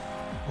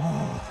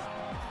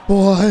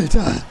 Boah,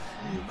 Alter.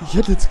 Ich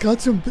hätte jetzt gerade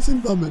so ein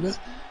bisschen Wamme, ne?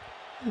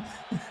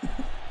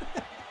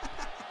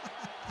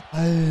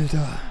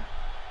 Alter.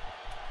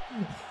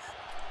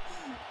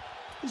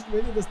 Ich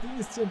meine, das Ding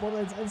ist hier in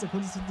Borderlands 1, da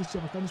konntest du dich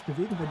ja noch gar nicht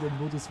bewegen, wenn du im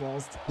Modus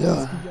warst. Ja.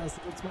 Das ging ja erst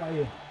in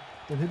 2.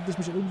 Dann hätte ich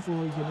mich irgendwo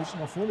hier nicht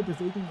nach vorne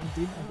bewegen und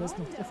den am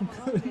besten noch treffen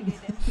können.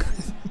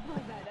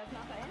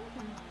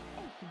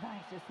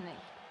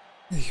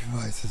 Ich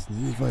weiß es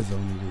nicht, ich weiß auch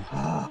nicht.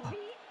 Ah.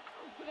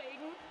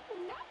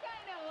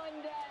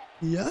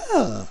 Ja.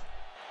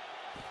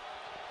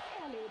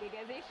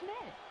 Erledige sie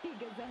schnell. Die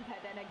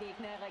Gesundheit deiner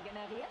Gegner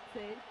regeneriert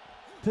sich.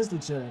 Pistol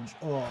Challenge.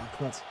 Oh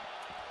Gott.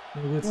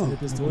 Na gut, Oh, eine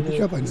Pistole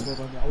ich hab eine. muss man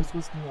bei mir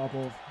ausrüsten,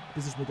 aber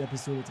bis ich mit der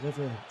Pistole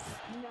treffe.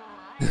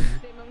 Na,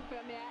 Stimmung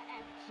für mehr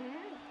Action?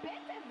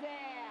 Bitte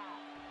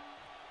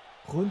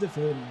sehr. Runde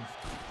 5.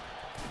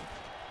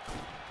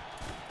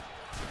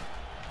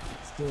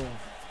 So.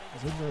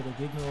 Was sind wir? Der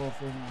Gegner auf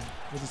dem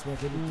drittes Mal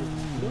finden.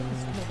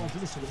 Das wird aber an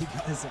dieser Stelle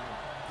egal sein.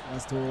 Der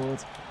ist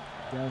tot.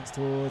 Der ist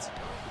tot.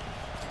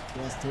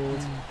 Der ist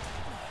tot.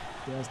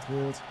 Der ist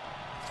tot.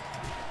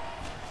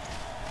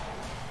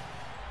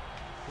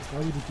 Ich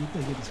glaube, die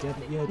Gegner hier, die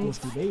sterben eher durch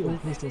die Way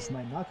und nicht durch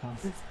meinen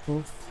Nahkampf.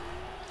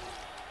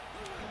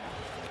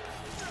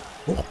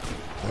 Oh,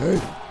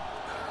 hey.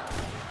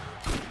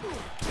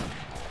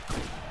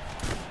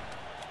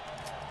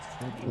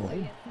 Oh,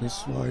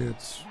 das war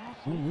jetzt...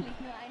 Nur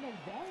eine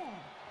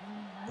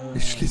Welle.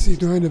 Ich schließe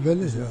nur eine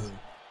Welle, ja.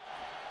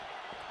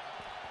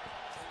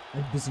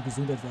 Ein bisschen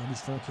Gesundheit wäre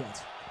nicht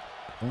verkehrt.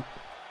 Ja.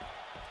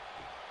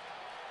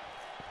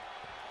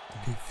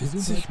 Okay,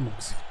 witzig,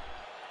 Moxxi.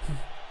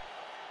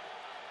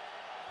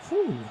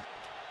 Puh.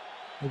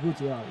 Na gut,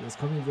 ja, jetzt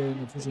kommen wir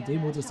natürlich in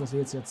dem Modus, dass wir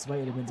jetzt ja 2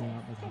 Elemente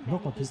haben.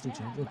 Nochmal Pistol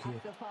Challenge,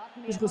 okay.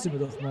 Ich rüste mir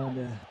doch mal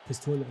eine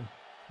Pistole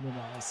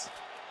nochmal aus.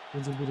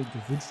 Wenn so unbedingt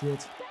gewünscht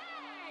wird.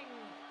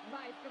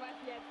 Weißt du, was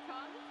jetzt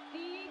kommt?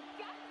 Die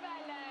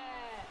Gaswelle.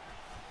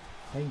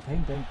 Bang,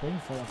 bang, bang,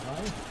 bang, Feuer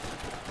frei.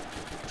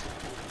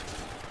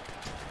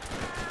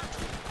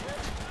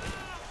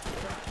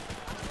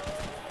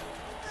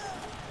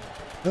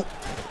 Ja,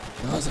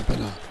 da ist er,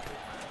 Penner.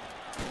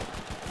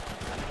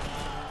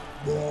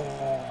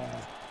 Boah.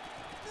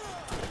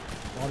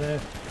 Warte.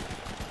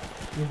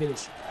 Den will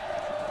ich.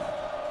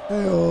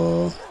 Hey,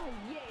 oh.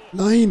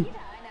 Nein.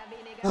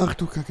 Ach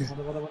du Kacke.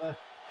 Warte.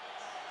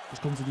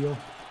 Ich komme zu dir.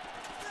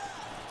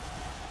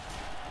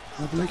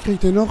 Na, vielleicht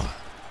kriegt er noch.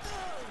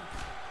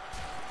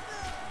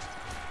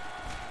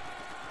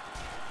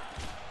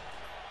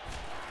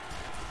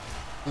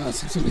 Ah,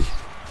 das gibt's doch nicht.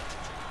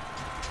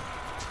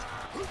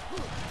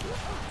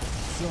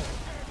 So.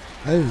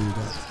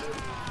 Alter.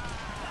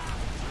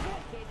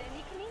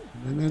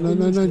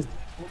 Nein.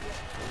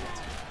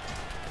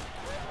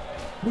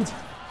 Gut,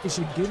 ich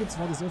gebe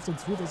zwar des Öfteren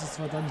zu, dass ich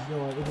zwar dann hier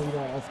immer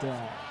wieder auf der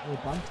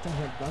Bank dann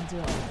halt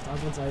lande, aber auf der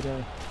anderen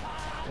Seite,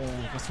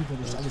 was tut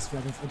man nicht alles für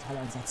einen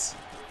Frontaleinsatz.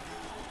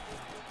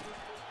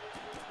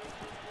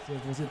 So,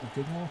 wo sind noch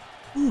Gegner?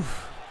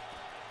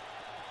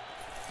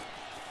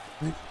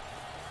 Nein.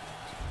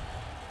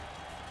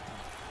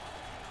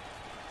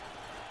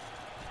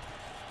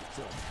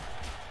 So.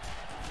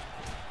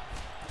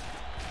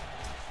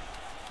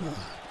 Ja.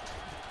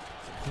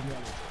 So, kommen wir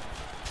alle.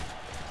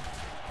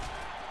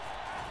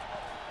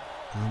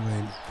 Haben wir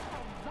ihn.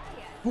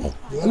 Oh,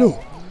 hallo.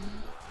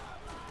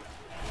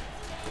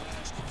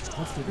 Ich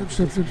trotz dir.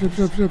 Stirb.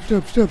 Werden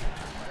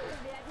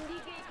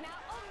die Gegner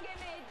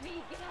umgemäht wie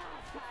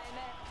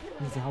Grashalme.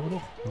 Wie viel haben wir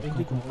noch? Den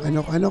Gegner, oder?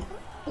 Ein noch.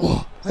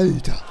 Oh,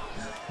 Alter.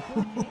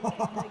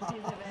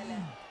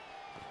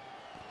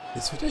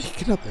 Jetzt wird echt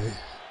knapp, ey.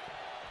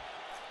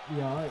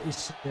 Ja,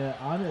 ich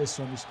ahne es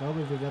schon. Ich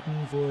glaube, wir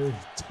werden wohl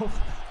doch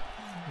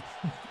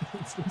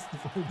im schlimmsten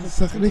Fall...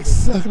 Sag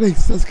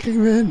nichts, das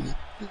kriegen wir hin.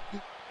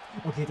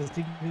 Okay, das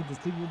kriegen wir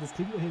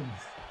hin.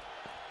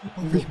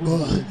 Hoffe ich mal.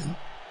 Ich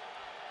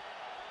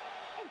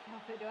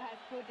hoffe, du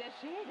hast gute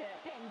Schilde,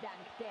 denn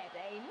dank Dead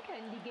Aim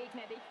können die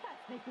Gegner dich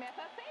fast nicht mehr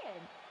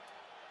verfehlen.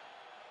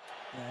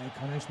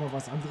 Kann eigentlich mal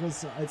was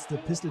anderes als eine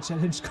Pistol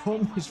Challenge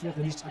kommen? Ich wäre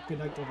nicht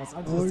abgeneigt, auch was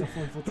anderes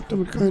davon Ich hab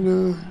damit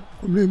keine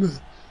Probleme.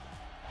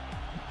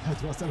 Ja,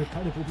 du hast damit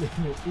keine Probleme.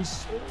 Ich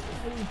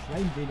ein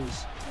klein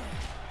wenig.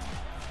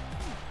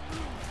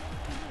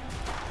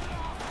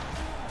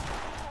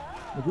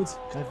 Na gut,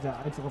 greifen wir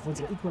einfach auf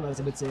unsere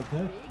Equalizer mit Säge,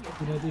 ne?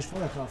 Die nennt sich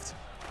Feuerkraft.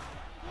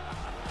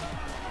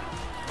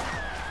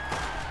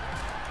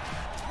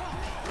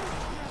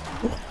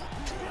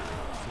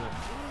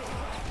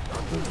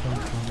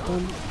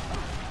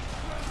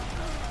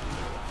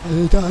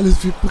 Alter,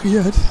 alles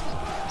vibriert.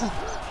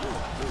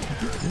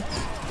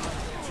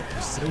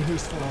 Ich sehe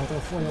nichts vor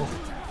lauter Feuer.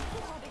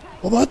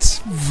 Oh,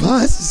 was?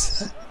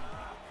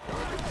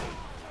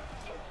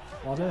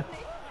 Warte.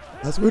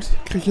 Alles gut,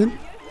 krieg ich hin.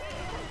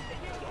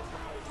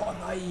 Oh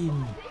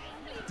nein!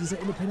 Dieser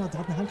Independent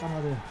hat eine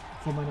Handgranate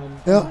von meiner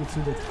Ja.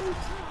 gezündet.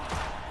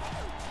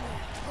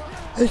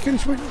 Ey, ich kann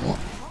nicht springen. Oh,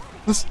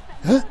 was?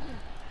 Hä?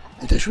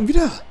 Alter, schon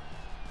wieder?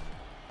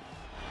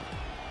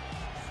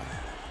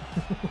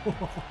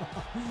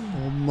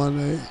 Oh Mann,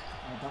 ey. Ja,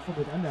 davon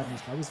wird anmerken.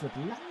 Ich glaube, es wird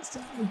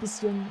langsam ein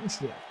bisschen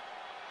schwer.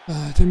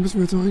 Ah, den müssen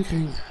wir jetzt noch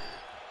hinkriegen.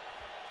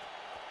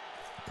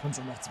 Komm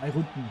schon, noch 2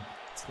 Runden.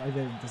 2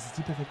 Wellen. Das ist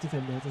die perfekte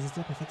Welle. Das ist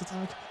der perfekte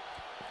Tag.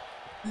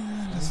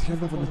 Lass dich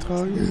einfach von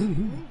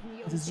tragen.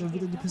 Das ist schon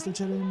wieder die Pistol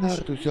Challenge.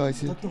 Ach du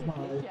Scheiße. Sag doch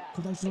mal,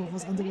 kommt eigentlich noch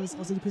was anderes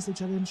außer die Pistol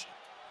Challenge?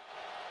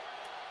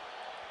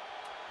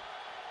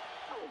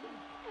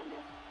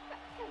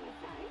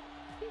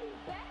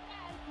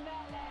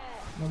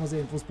 Na, mal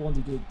sehen, wo spawnen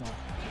die Gegner?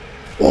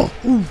 Oh,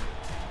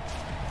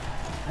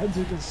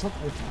 Heimtücke Schock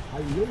einfach.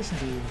 Hallöchen,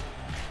 du.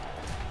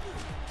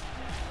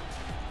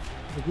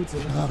 Na gut, so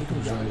Ach,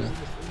 du Scheiße.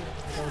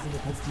 du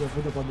kannst die ja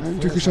wunderbar mit Ein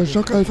türkischer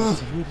Schock, Alpha.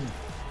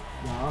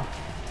 Ja.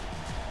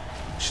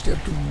 Stirb,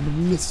 du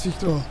Mistviech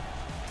doch.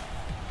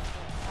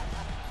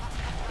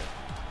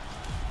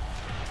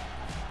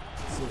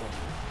 So.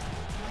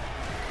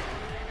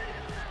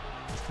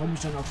 Ich freue mich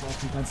dann auch auf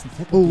die ganzen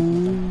fetten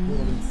Oh.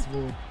 Borderlands 2.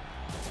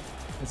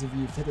 Also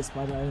wie fette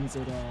Spider-Ams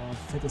oder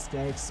fette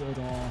Skags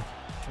oder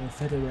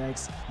fette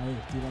Rags. Hey,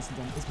 die lassen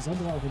dann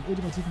insbesondere auch im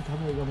ultimativen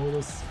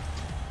Kamera-Modus.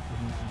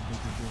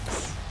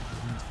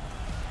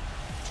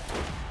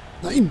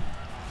 Nein!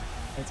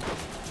 Also.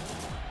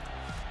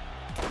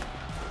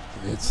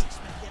 Jetzt.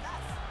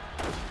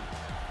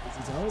 Wie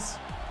sieht's aus?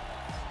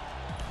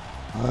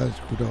 Ah,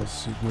 sieht gut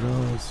aus, sieht gut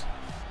aus.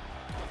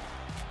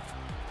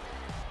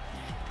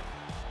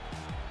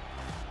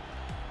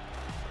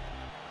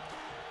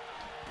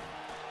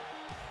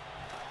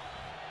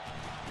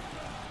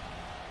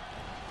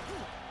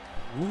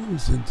 Wo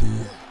sind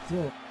die?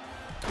 So,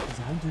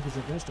 diese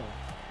heimtückische Wächter.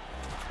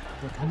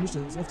 Der kann mich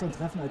das öfter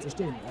treffen als ich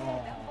den.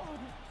 Oh.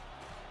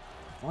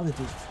 Warte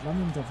dich,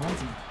 flammender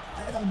Wahnsinn.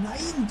 Alter,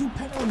 nein, du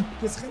Penner!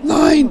 Jetzt rennt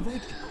Nein! er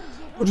weg!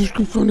 Oh, das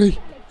stimmt doch nicht.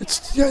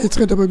 Jetzt, ja, jetzt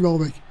rennt er bei mir auch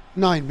weg.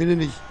 Nein, will er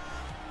nicht.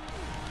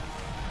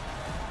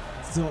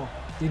 So,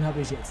 den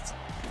habe ich jetzt.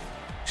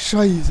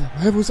 Scheiße.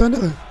 Hä, wo ist der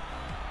andere?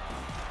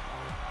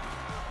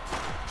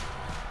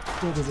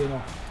 So, wir sehen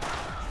noch.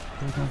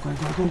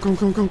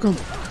 Komm.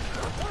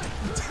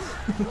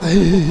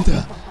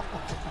 Alter.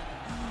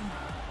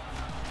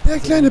 Der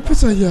kleine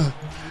Pisser hier.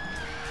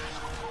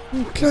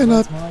 Ein kleiner...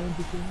 Jetzt mal ein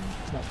bisschen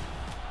knapp.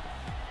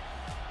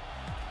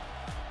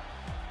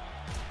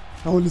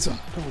 Da unten ist er.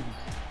 Da unten.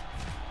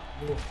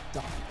 So,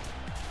 da.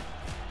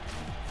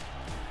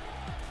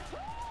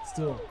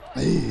 So,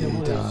 der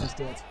wurde jetzt Alter.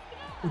 zerstört.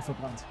 Und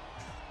verbrannt.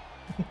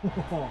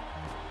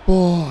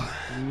 Boah.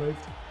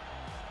 Läuft.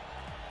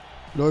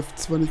 Läuft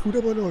zwar nicht gut,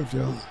 aber läuft,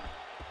 ja.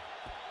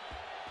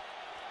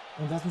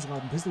 Und lass mich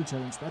raten, Pistol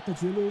Challenge bleibt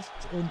natürlich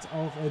und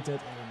auch Dead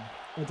Aim.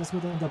 Und das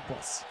wird dann der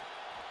Boss.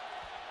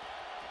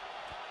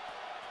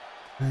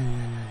 Ei.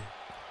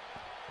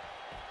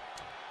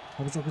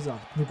 Habe ich doch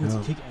gesagt. Nur gut, Ja.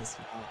 Kick-Ass,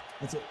 ja.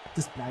 Also,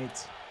 das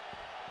bleibt.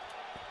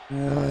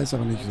 Ja, ist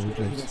aber nicht so Wieder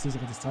schlecht. auf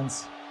sichere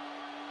Distanz.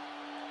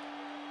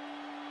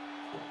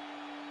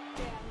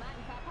 Der Mann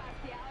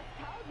verpasst dir aus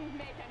 1000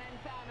 Metern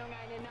Entfernung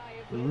eine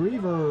neue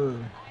Reaver.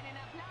 Einen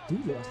Applaus Du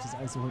wirst das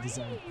also heute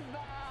sein.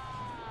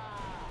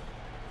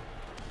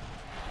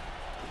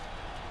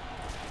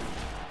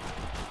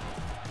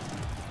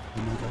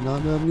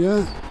 Granaten haben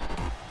wir.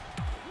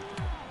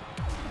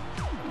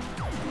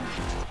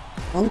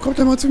 Warum kommt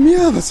er mal zu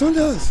mir? Was soll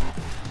das?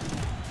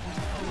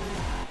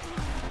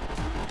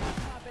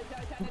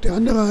 Guck, der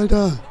andere,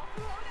 Alter.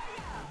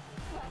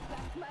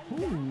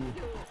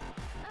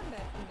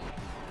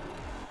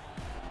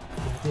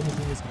 Der hat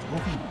den jetzt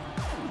gebrochen.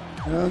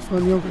 Ja, das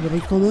fragen wir, ob ich da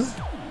wegkomme.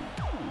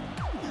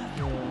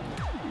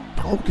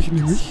 Braucht dich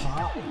nämlich.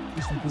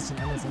 Ich bin ein bisschen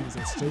anders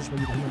angesetzt. Stell dich mal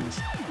lieber hinter mich.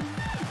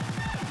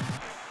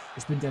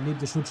 Ich bin der neben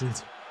der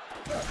Schutzschild.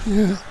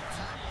 Ja.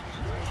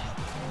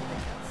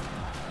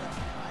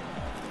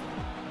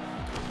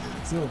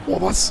 So.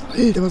 Boah, was?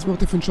 Alter, was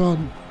macht der für einen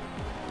Schaden?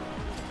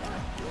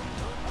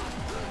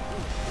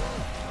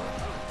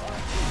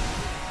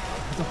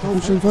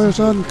 Komm schon,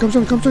 Feuerschaden. Komm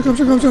schon.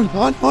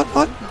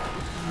 On.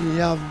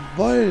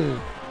 Jawoll.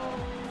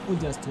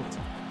 Und der ist tot.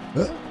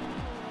 Hä?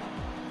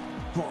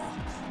 Boah.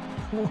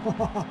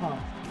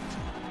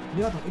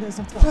 Ja, doch, einer ist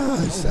noch dran.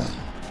 Da ist er. Da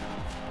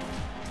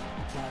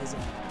ist er.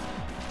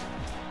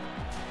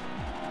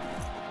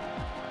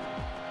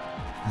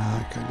 Ah,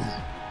 keine.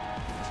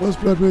 Los,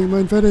 bleibt mir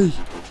immerhin fertig.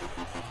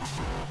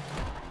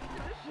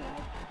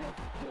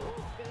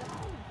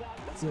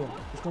 So,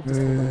 ich glaube, das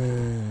ist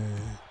vorbei.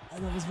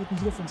 Alter, was wird denn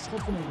hier von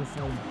Schrott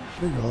runtergefallen?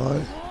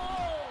 Egal.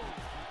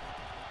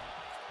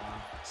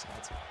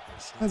 Schrott.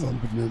 Einfach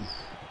mitnehmen.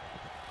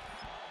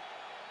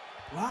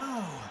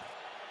 Wow.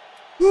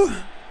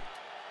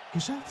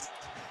 Geschafft.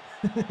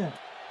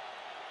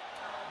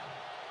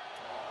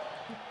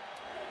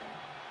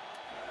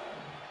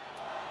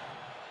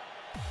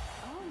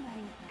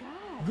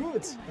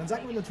 Gut, dann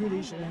sagen wir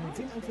natürlich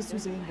vielen Dank fürs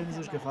Zusehen, wenn es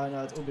euch gefallen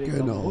hat. Unbedingt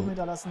Genau. einen Daumen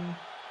hinterlassen.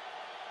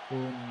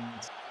 Und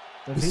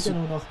dann Bis fehlt ja zu-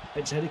 nur noch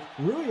Angelic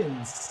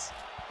Ruins.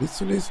 Bis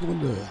zur nächsten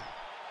Runde.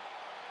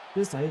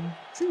 Bis dahin.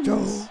 Tschüss.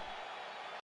 Ciao.